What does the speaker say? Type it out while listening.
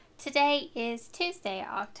Today is Tuesday,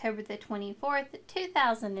 October the 24th,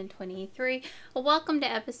 2023. Welcome to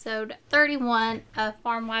episode 31 of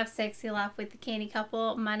Farm Wife Sexy Life with the Candy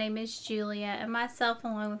Couple. My name is Julia, and myself,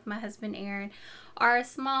 along with my husband Aaron, are a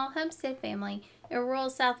small homestead family in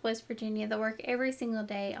rural Southwest Virginia that work every single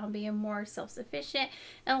day on being more self-sufficient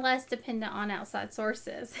and less dependent on outside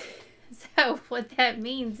sources. So what that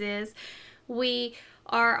means is we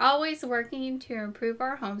are always working to improve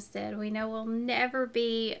our homestead. We know we'll never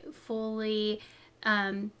be fully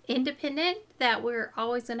independent, that we're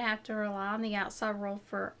always going to have to rely on the outside world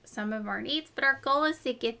for some of our needs, but our goal is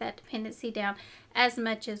to get that dependency down as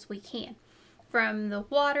much as we can. From the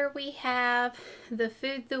water we have, the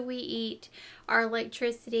food that we eat, our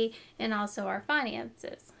electricity, and also our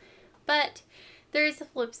finances. But there is a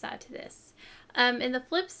flip side to this. And the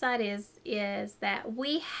flip side is that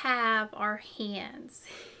we have our hands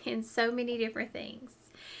in so many different things.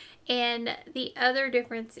 And the other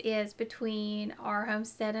difference is between our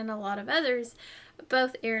homestead and a lot of others,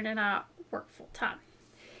 both Aaron and I work full time.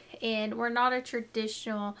 And we're not a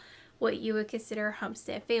traditional, what you would consider a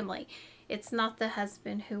homestead family. It's not the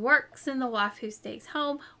husband who works and the wife who stays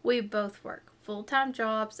home. We both work full-time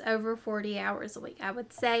jobs over 40 hours a week. I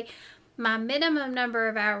would say my minimum number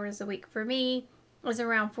of hours a week for me was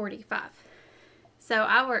around 45. So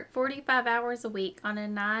I work 45 hours a week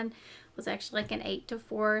on was actually like an 8 to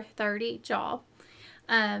 4:30 job.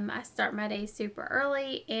 I start my day super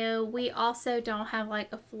early, and we also don't have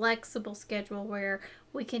like a flexible schedule where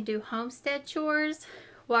we can do homestead chores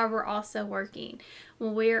while we're also working.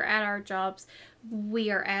 When we're at our jobs,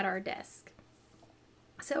 we are at our desk.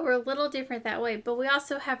 So we're a little different that way, but we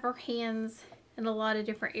also have our hands in a lot of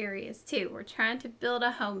different areas too. We're trying to build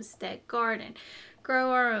a homestead, garden,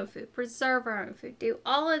 grow our own food, preserve our own food, do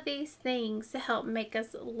all of these things to help make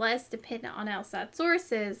us less dependent on outside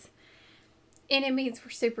sources. And it means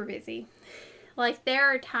we're super busy. Like, there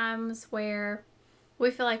are times where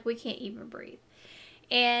we feel like we can't even breathe.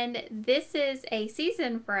 And this is a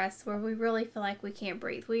season for us where we really feel like we can't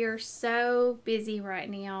breathe. We are so busy right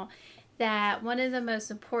now that one of the most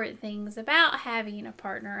important things about having a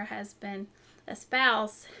partner, a husband, a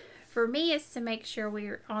spouse, for me, is to make sure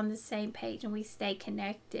we're on the same page and we stay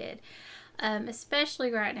connected,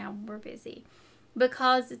 especially right now when we're busy.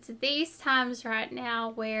 Because it's these times right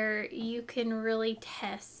now where you can really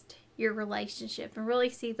test your relationship and really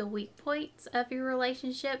see the weak points of your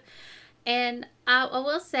relationship. And I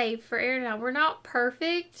will say, for Aaron and I, we're not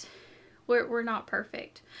perfect. We're not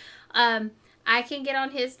perfect. I can get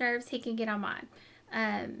on his nerves. He can get on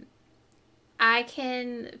mine. I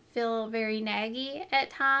can feel very naggy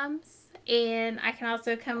at times, and I can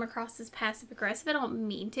also come across as passive aggressive. I don't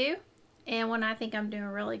mean to. And when I think I'm doing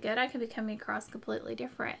really good, I can be coming across completely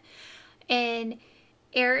different. And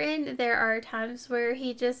Aaron, there are times where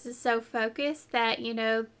he just is so focused that,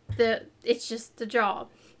 it's just the job.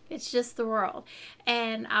 It's just the world.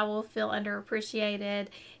 And I will feel underappreciated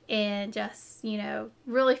and just,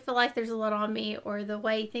 really feel like there's a lot on me, or the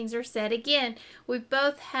way things are said. Again, we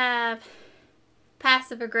both have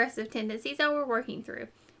passive aggressive tendencies that we're working through.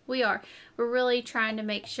 We're really trying to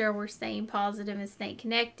make sure we're staying positive and staying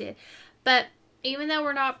connected. But even though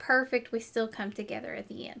we're not perfect, we still come together at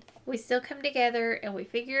the end. We still come together and we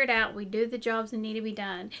figure it out. We do the jobs that need to be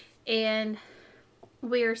done. And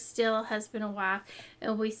we are still husband and wife,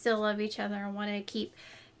 and we still love each other and want to keep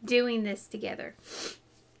doing this together.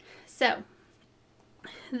 So,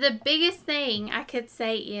 the biggest thing I could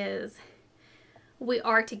say is we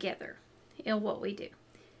are together in what we do.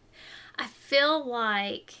 I feel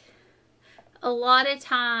like a lot of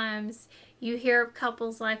times you hear of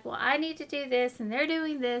couples like, well, I need to do this, and they're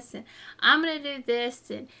doing this, and I'm going to do this,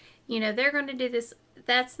 and, they're going to do this.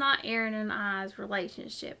 That's not Aaron and I's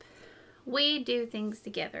relationship. We do things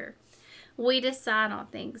together. We decide on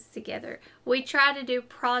things together. We try to do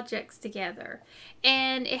projects together.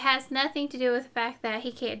 And it has nothing to do with the fact that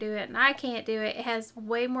he can't do it and I can't do it. It has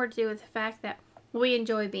way more to do with the fact that we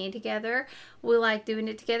enjoy being together. We like doing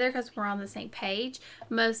it together because we're on the same page.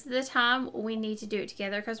 Most of the time, we need to do it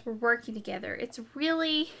together because we're working together. It's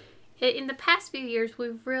really, in the past few years,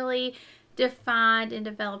 we've really defined and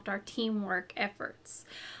developed our teamwork efforts.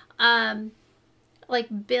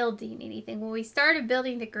 Like building anything. When we started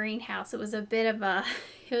building the greenhouse, it was a bit of a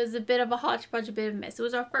hodgepodge, a bit of a mess. It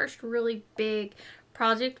was our first really big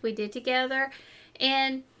project we did together.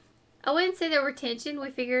 And I wouldn't say there were tension. We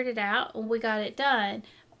figured it out and we got it done,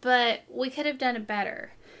 but we could have done it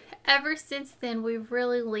better. ever since then, we've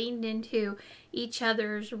really leaned into each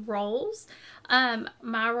other's roles.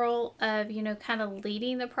 My role of, kind of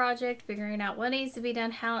leading the project, figuring out what needs to be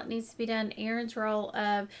done, how it needs to be done. Aaron's role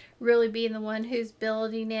of really being the one who's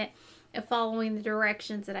building it and following the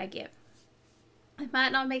directions that I give. It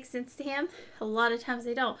might not make sense to him. A lot of times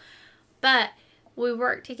they don't. But we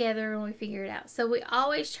work together and we figure it out. So we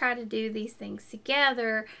always try to do these things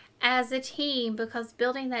together as a team, because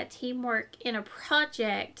building that teamwork in a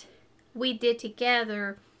project we did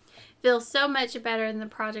together feels so much better than the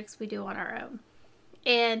projects we do on our own.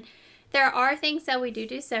 And there are things that we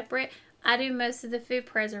do separate. I do most of the food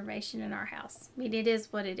preservation in our house. I mean, it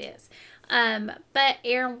is what it is. But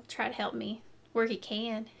Aaron will try to help me where he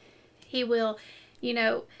can. He will,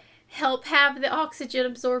 help have the oxygen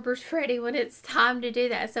absorbers ready when it's time to do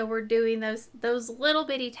that. So we're doing those little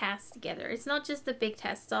bitty tasks together. It's not just the big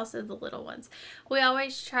tasks, it's also the little ones. We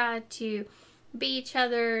always try to be each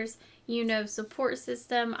other's, support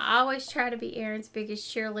system. I always try to be Aaron's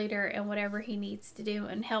biggest cheerleader in whatever he needs to do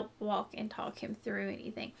and help walk and talk him through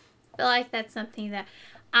anything. I feel like that's something that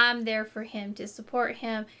I'm there for him, to support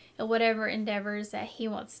him in whatever endeavors that he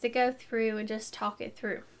wants to go through and just talk it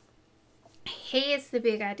through. He is the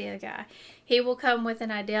big idea guy. He will come with an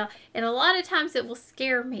idea, and a lot of times it will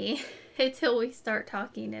scare me until we start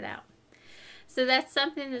talking it out. So that's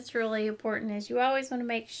something that's really important, is you always want to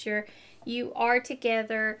make sure you are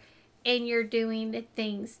together and you're doing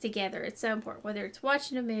things together. It's so important, whether it's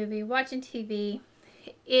watching a movie, watching TV.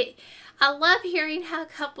 I love hearing how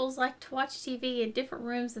couples like to watch TV in different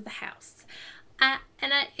rooms of the house.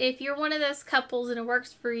 If you're one of those couples and it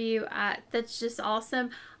works for you, that's just awesome.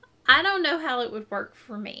 I don't know how it would work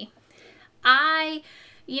for me.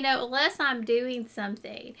 Unless I'm doing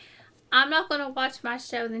something, I'm not going to watch my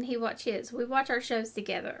show and then he watch his. We watch our shows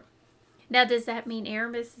together. Now, does that mean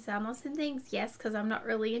Aaron misses out on some things? Yes, because I'm not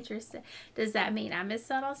really interested. Does that mean I miss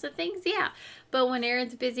out on some things? Yeah. But when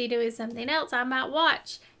Aaron's busy doing something else, I might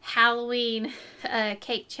watch Halloween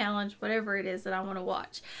cake challenge, whatever it is that I want to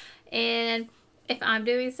watch. And if I'm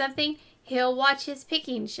doing something, he'll watch his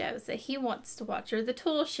picking shows that he wants to watch, or the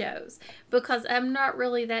tool shows, because I'm not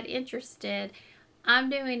really that interested. I'm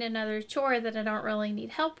doing another chore that I don't really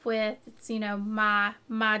need help with. It's,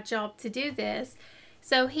 my job to do this.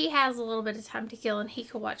 So he has a little bit of time to kill and he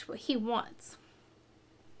can watch what he wants.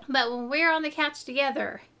 But when we're on the couch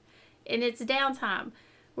together and it's downtime,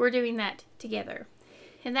 we're doing that together.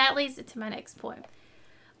 And that leads it to my next point.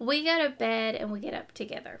 We go to bed and we get up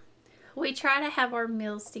together. We try to have our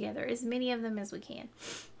meals together, as many of them as we can.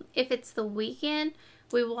 If it's the weekend,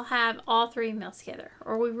 we will have all 3 meals together,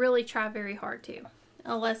 or we really try very hard to.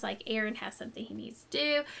 Unless like Aaron has something he needs to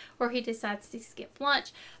do, or he decides to skip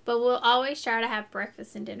lunch. But we'll always try to have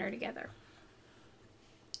breakfast and dinner together.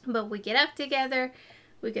 But we get up together,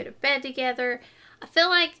 we go to bed together. I feel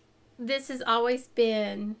like this has always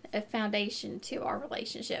been a foundation to our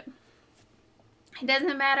relationship. It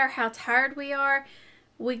doesn't matter how tired we are,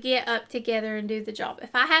 we get up together and do the job.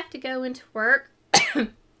 If I have to go into work,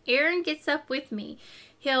 Aaron gets up with me.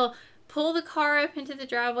 He'll pull the car up into the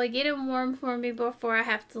driveway, get it warm for me before I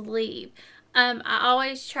have to leave. I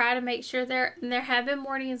always try to make sure there have been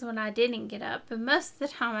mornings when I didn't get up, but most of the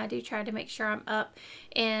time I do try to make sure I'm up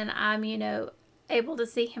and I'm, able to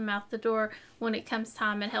see him out the door when it comes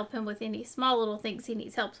time and help him with any small little things he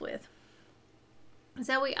needs help with.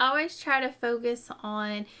 So we always try to focus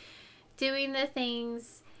on doing the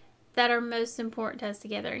things that are most important to us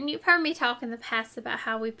together. And you've heard me talk in the past about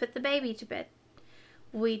how we put the baby to bed.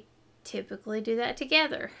 We typically do that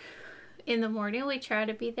together. In the morning, we try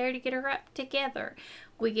to be there to get her up together.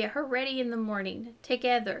 We get her ready in the morning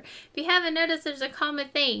together. If you haven't noticed, there's a common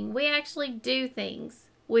thing. We actually do things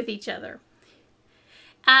with each other.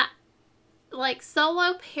 Like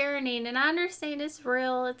solo parenting, and I understand it's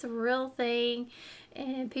real. It's a real thing,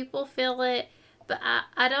 and people feel it. But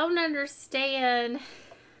I don't understand,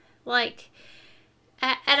 and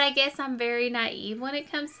I guess I'm very naive when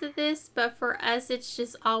it comes to this, but for us, it's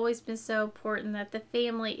just always been so important that the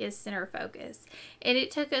family is center focused. And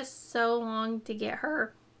it took us so long to get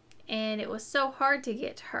her, and it was so hard to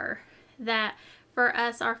get to her, that for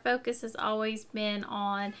us, our focus has always been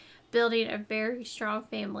on building a very strong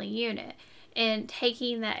family unit and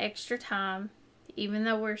taking that extra time, even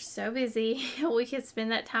though we're so busy, we could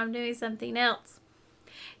spend that time doing something else.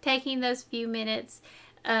 Taking those few minutes,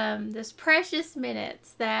 those precious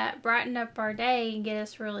minutes that brighten up our day and get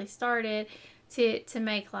us really started to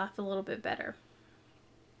make life a little bit better.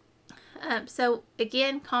 So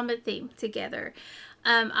again, common theme together.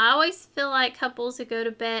 I always feel like couples who go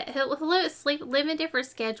to bed, who live in different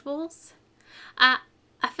schedules. I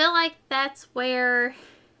feel like that's where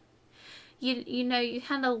you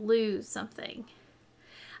kind of lose something.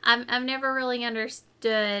 I've never really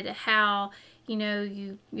understood how,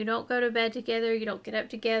 you don't go to bed together, you don't get up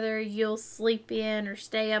together, you'll sleep in or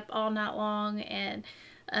stay up all night long and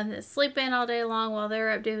sleep in all day long while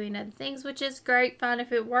they're up doing other things, which is great, fine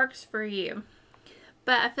if it works for you.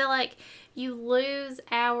 But I feel like you lose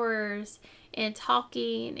hours in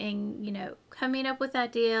talking and, coming up with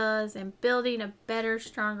ideas and building a better,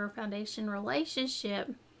 stronger foundation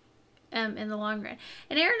relationship in the long run.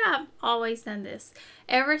 And Aaron and I have always done this.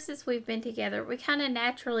 Ever since we've been together, we kind of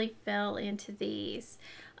naturally fell into these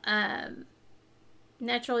habits,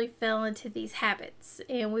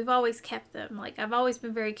 and we've always kept them. Like, I've always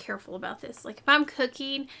been very careful about this. Like, if I'm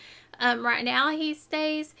cooking, right now he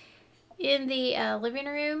stays in the living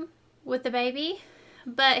room with the baby,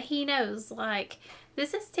 but he knows, like,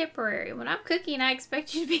 this is temporary. When I'm cooking, I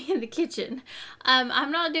expect you to be in the kitchen.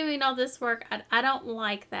 I'm not doing all this work. I don't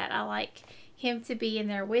like that. I like him to be in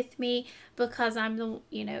there with me because I'm the,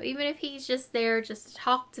 even if he's just there just to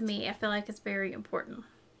talk to me, I feel like it's very important.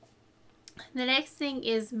 The next thing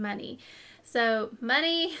is money. So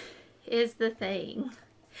money is the thing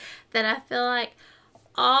that I feel like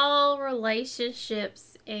all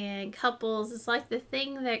relationships and couples is like the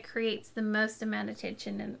thing that creates the most amount of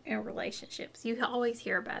tension in relationships. You always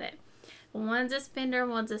hear about it. One's a spender,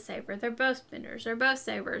 one's a saver. They're both spenders, they're both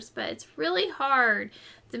savers, but it's really hard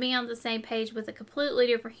to be on the same page with a completely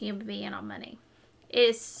different human being on money. It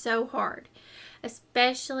is so hard,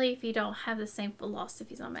 especially if you don't have the same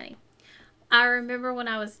philosophies on money. I remember when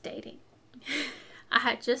I was dating. I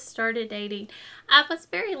had just started dating. I was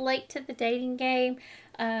very late to the dating game,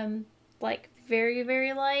 like very,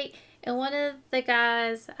 very late. And one of the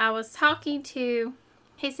guys I was talking to,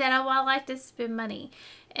 he said, "Oh, well, I like to spend money."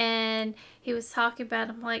 And he was talking about,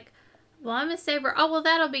 I'm like, "Well, I'm a saver." "Oh, well,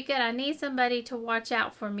 that'll be good. I need somebody to watch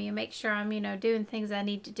out for me and make sure I'm, doing things I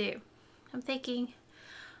need to do." I'm thinking,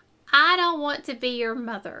 I don't want to be your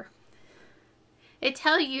mother. They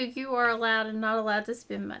tell you are allowed and not allowed to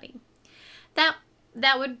spend money.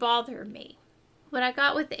 That would bother me. When I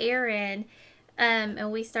got with Aaron,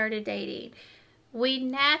 and we started dating, we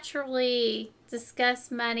naturally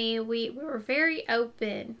discussed money. We were very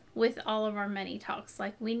open with all of our money talks.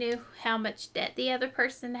 Like, we knew how much debt the other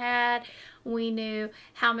person had. We knew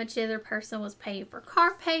how much the other person was paying for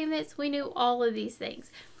car payments. We knew all of these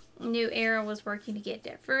things. We knew Aaron was working to get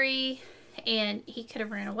debt free, and he could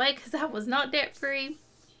have ran away because I was not debt free.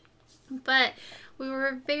 But we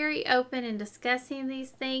were very open in discussing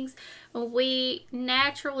these things. We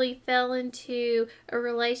naturally fell into a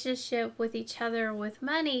relationship with each other with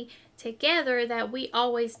money together that we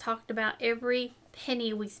always talked about every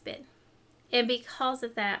penny we spent. And because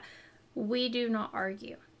of that, we do not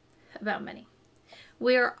argue about money.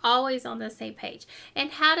 We are always on the same page.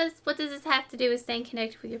 And what does this have to do with staying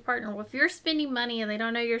connected with your partner? Well, if you're spending money and they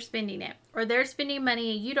don't know you're spending it, or they're spending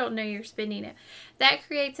money and you don't know you're spending it, that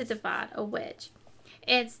creates a divide, a wedge.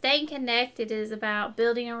 And staying connected is about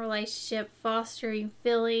building a relationship, fostering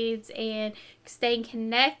feelings, and staying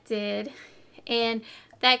connected. And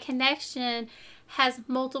that connection has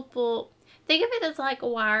multiple, think of it as like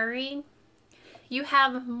wiring. You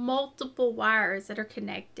have multiple wires that are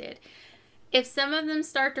connected. If some of them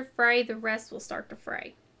start to fray, the rest will start to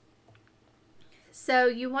fray. So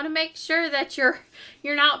you want to make sure that you're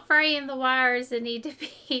not fraying the wires that need to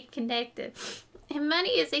be connected. And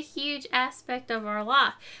money is a huge aspect of our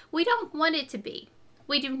life. We don't want it to be.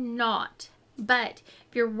 We do not. But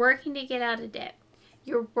if you're working to get out of debt,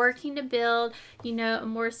 you're working to build, a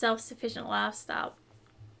more self-sufficient lifestyle.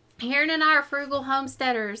 Aaron and I are frugal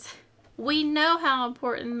homesteaders. We know how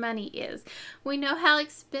important money is. We know how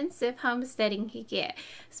expensive homesteading can get,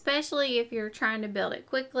 especially if you're trying to build it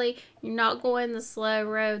quickly. You're not going the slow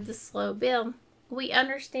road, the slow build. We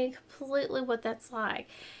understand completely what that's like.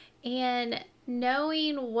 And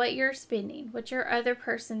knowing what you're spending, what your other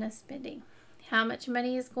person is spending, how much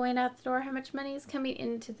money is going out the door, how much money is coming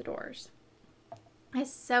into the doors,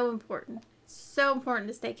 is so important. So important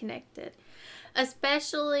to stay connected.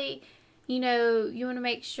 Especially, you want to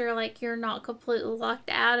make sure like you're not completely locked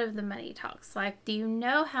out of the money talks. Like, do you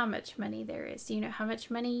know how much money there is? Do you know how much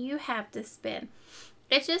money you have to spend?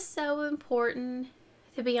 It's just so important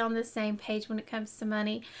to be on the same page when it comes to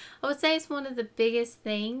money. I would say it's one of the biggest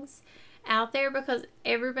things out there because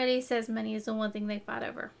everybody says money is the one thing they fight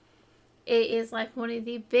over. It is like one of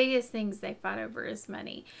the biggest things they fight over is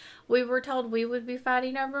money. We were told we would be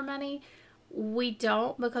fighting over money. We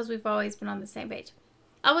don't, because we've always been on the same page.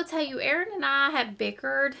 I will tell you, Aaron and I have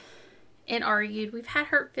bickered and argued. We've had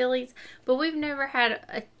hurt feelings, but we've never had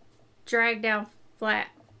a dragged down flat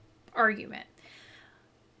argument.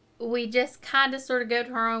 we just kind of sort of go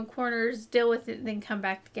to our own corners, deal with it, and then come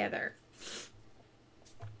back together.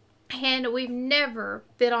 And we've never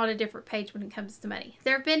been on a different page when it comes to money.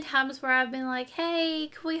 There have been times where I've been like, hey,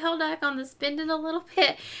 can we hold back on the spending a little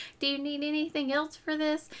bit? Do you need anything else for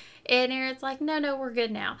this? And Aaron's like, no, we're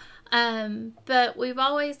good now. But we've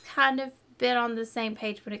always kind of been on the same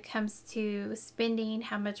page when it comes to spending,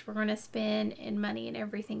 how much we're going to spend, and money and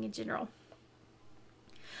everything in general.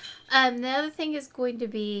 The other thing is going to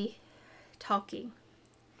be talking.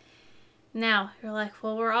 Now, you're like,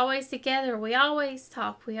 well, we're always together. We always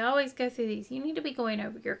talk. We always go through these. You need to be going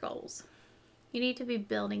over your goals. You need to be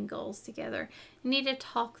building goals together. You need to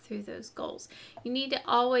talk through those goals. You need to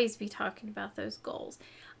always be talking about those goals.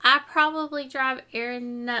 I probably drive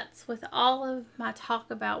Aaron nuts with all of my talk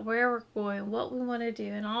about where we're going, what we want to do,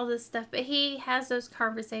 and all this stuff. But he has those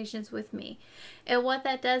conversations with me. And what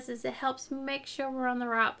that does is it helps me make sure we're on the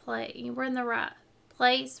right place. We're in the right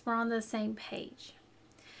place. We're on the same page.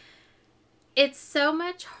 It's so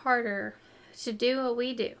much harder to do what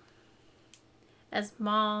we do as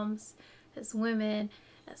moms, as women,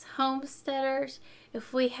 as homesteaders,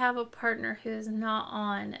 if we have a partner who is not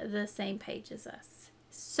on the same page as us.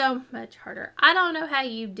 So much harder. I don't know how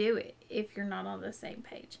you do it if you're not on the same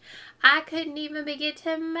page. I couldn't even begin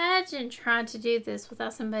to imagine trying to do this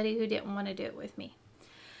without somebody who didn't want to do it with me.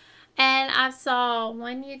 And I saw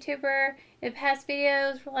one YouTuber in past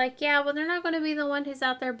videos were like, yeah, well, they're not going to be the one who's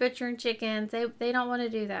out there butchering chickens. They don't want to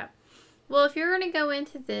do that. Well, if you're going to go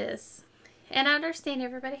into this, and I understand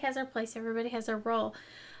everybody has their place, everybody has their role,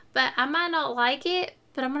 but I might not like it,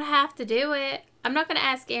 but I'm going to have to do it. I'm not going to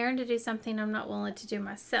ask Aaron to do something I'm not willing to do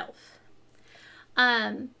myself.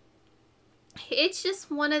 It's just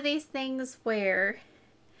one of these things where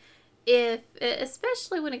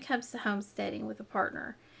especially when it comes to homesteading with a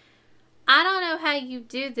partner, I don't know how you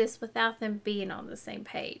do this without them being on the same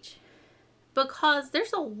page, because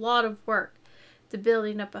there's a lot of work to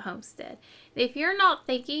building up a homestead. If you're not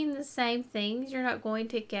thinking the same things, you're not going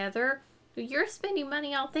together, you're spending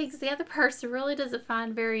money on things the other person really doesn't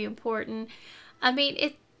find very important. I mean,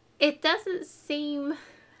 it doesn't seem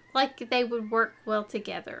like they would work well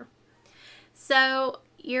together. So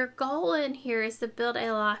your goal in here is to build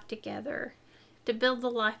a life together, to build the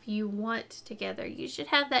life you want together. You should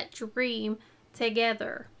have that dream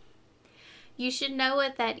together. You should know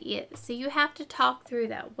what that is. So you have to talk through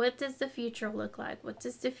that. What does the future look like? What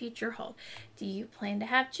does the future hold? Do you plan to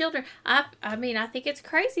have children? I think it's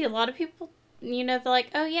crazy. A lot of people, they're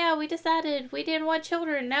like, oh yeah, we decided we didn't want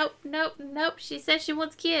children. Nope. She said she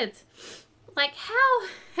wants kids. Like,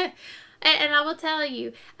 how? And I will tell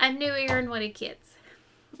you, I knew Aaron wanted kids.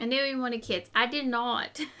 I knew he wanted kids. I did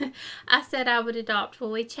not. I said I would adopt.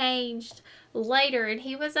 Well, we changed later, and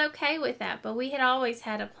he was okay with that. But we had always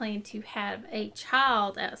had a plan to have a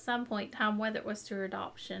child at some point in time, whether it was through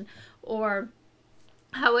adoption or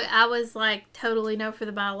I was like totally no for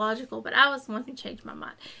the biological, but I was the one who changed my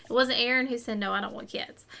mind. It wasn't Aaron who said, no, I don't want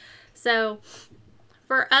kids. So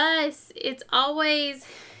for us, it's always,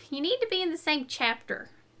 you need to be in the same chapter.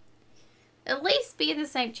 At least be in the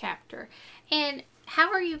same chapter. And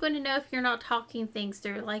how are you going to know if you're not talking things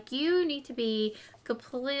through? Like, you need to be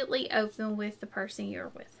completely open with the person you're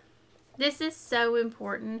with. This is so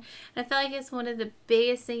important. I feel like it's one of the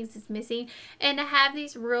biggest things that's missing. And to have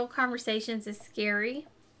these real conversations is scary.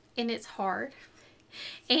 And it's hard.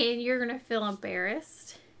 And you're going to feel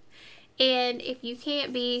embarrassed. And if you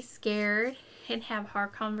can't be scared and have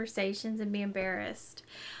hard conversations and be embarrassed,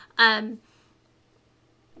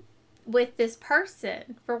 with this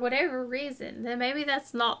person for whatever reason, then maybe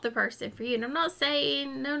that's not the person for you. And I'm not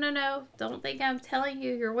saying no, don't think I'm telling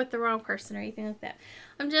you you're with the wrong person or anything like that.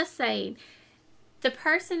 I'm just saying the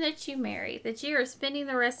person that you marry, that you are spending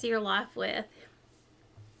the rest of your life with,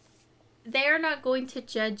 they are not going to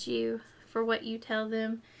judge you for what you tell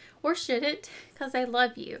them, or shouldn't, because they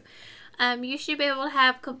love you. You should be able to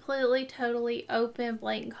have completely, totally open,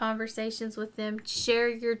 blatant conversations with them. Share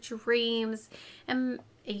your dreams and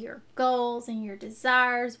your goals and your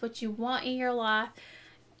desires, what you want in your life.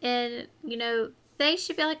 And, they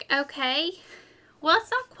should be like, okay, well,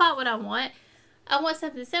 it's not quite what I want. I want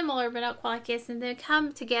something similar, but not quite like this. And then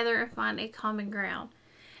come together and find a common ground.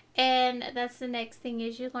 And that's the next thing,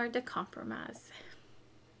 is you learn to compromise.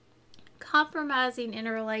 Compromising in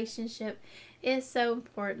a relationship is so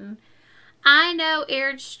important. I know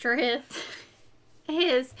Aaron's strength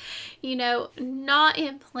is, not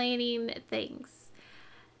in planning things.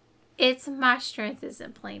 It's my strength is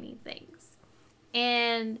in planning things.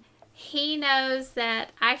 And he knows that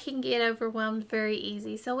I can get overwhelmed very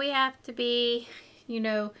easy. So we have to be,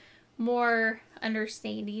 more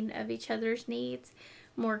understanding of each other's needs.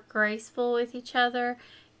 more graceful with each other,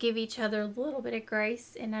 give each other a little bit of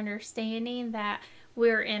grace and understanding that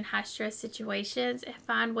we're in high stress situations, and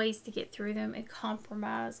find ways to get through them and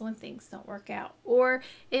compromise when things don't work out. Or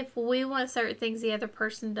if we want certain things the other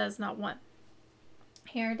person does not want.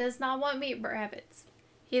 Aaron does not want meat rabbits.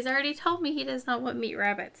 He's already told me he does not want meat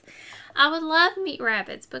rabbits. I would love meat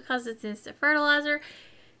rabbits because it's instant fertilizer.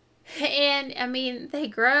 And, I mean, they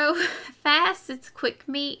grow fast. It's quick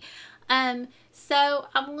meat. So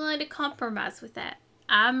I'm willing to compromise with that.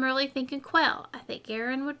 I'm really thinking quail. I think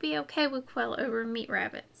Aaron would be okay with quail over meat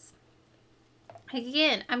rabbits.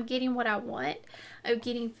 Again, I'm getting what I want. I'm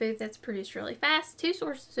getting food that's produced really fast. 2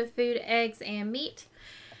 sources of food, eggs and meat.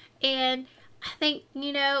 And I think,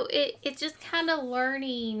 it's just kind of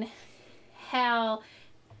learning how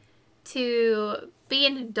to be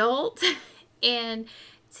an adult and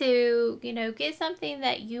to, get something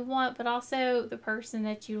that you want, but also the person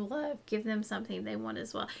that you love, give them something they want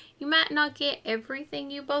as well. You might not get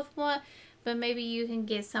everything you both want, but maybe you can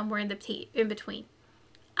get somewhere in between.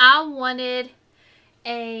 I wanted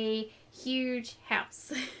a huge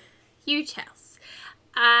house. Huge house.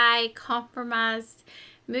 I compromised,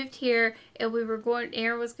 moved here, and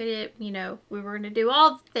Aaron was going to, we were going to do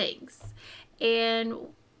all the things. And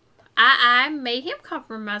I made him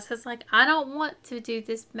compromise because, I don't want to do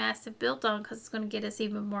this massive build on because it's going to get us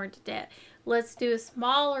even more into debt. Let's do a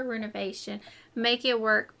smaller renovation, make it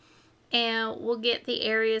work, and we'll get the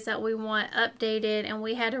areas that we want updated. And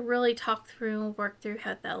we had to really talk through and work through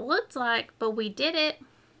how that looked like, but we did it.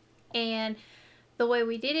 And the way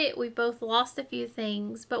we did it, we both lost a few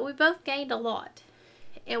things, but we both gained a lot.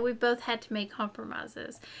 And we both had to make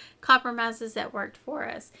compromises that worked for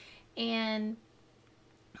us. And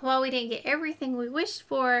while we didn't get everything we wished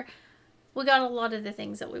for, we got a lot of the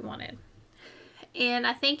things that we wanted. And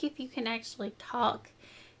I think if you can actually talk,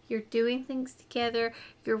 you're doing things together,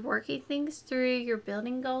 you're working things through, you're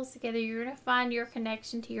building goals together, you're going to find your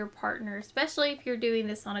connection to your partner, especially if you're doing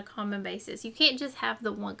this on a common basis. You can't just have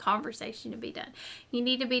the one conversation to be done. You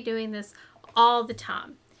need to be doing this all the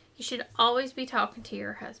time. You should always be talking to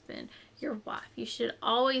your husband, your wife. You should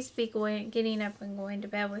always be getting up and going to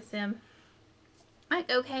bed with them.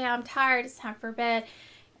 Like, okay, I'm tired, it's time for bed.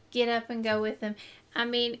 Get up and go with them. I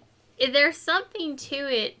mean, there's something to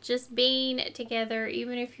it, just being together,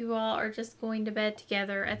 even if you all are just going to bed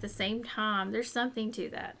together at the same time. There's something to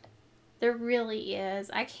that. There really is.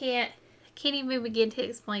 I can't even begin to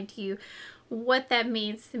explain to you what that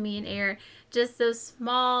means to me and Aaron. Just those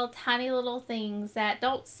small, tiny little things that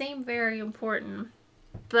don't seem very important,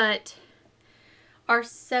 but are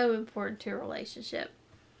so important to a relationship.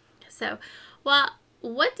 So,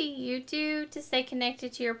 what do you do to stay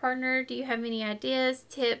connected to your partner? Do you have any ideas,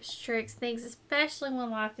 tips, tricks, things, especially when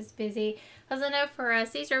life is busy? Because I know for us,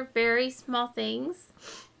 these are very small things,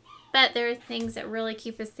 but they're things that really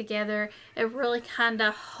keep us together and really kind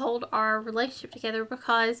of hold our relationship together,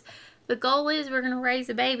 because the goal is we're going to raise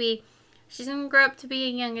a baby. She's going to grow up to be a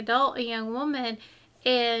young adult, a young woman,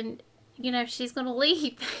 and she's going to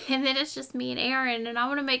leave, and then it's just me and Aaron, and I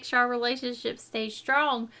want to make sure our relationship stays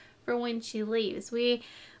strong for when she leaves. We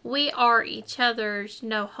are each other's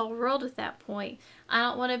whole world at that point. I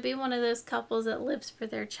don't want to be one of those couples that lives for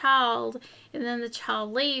their child and then the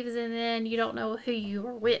child leaves and then you don't know who you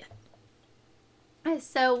are with.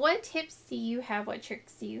 So what tips do you have? What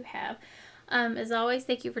tricks do you have? As always,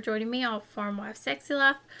 thank you for joining me on Farm Wife Sexy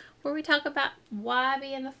Life, where we talk about why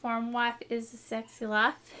being the farm wife is a sexy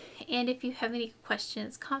life. And if you have any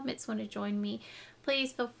questions, comments, want to join me,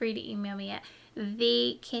 please feel free to email me at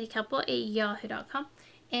thecandycouple@yahoo.com.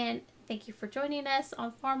 And thank you for joining us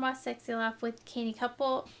on Farm Wife Sexy Life with Candy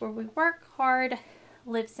Couple, where we work hard,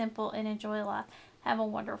 live simple, and enjoy life. Have a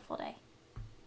wonderful day.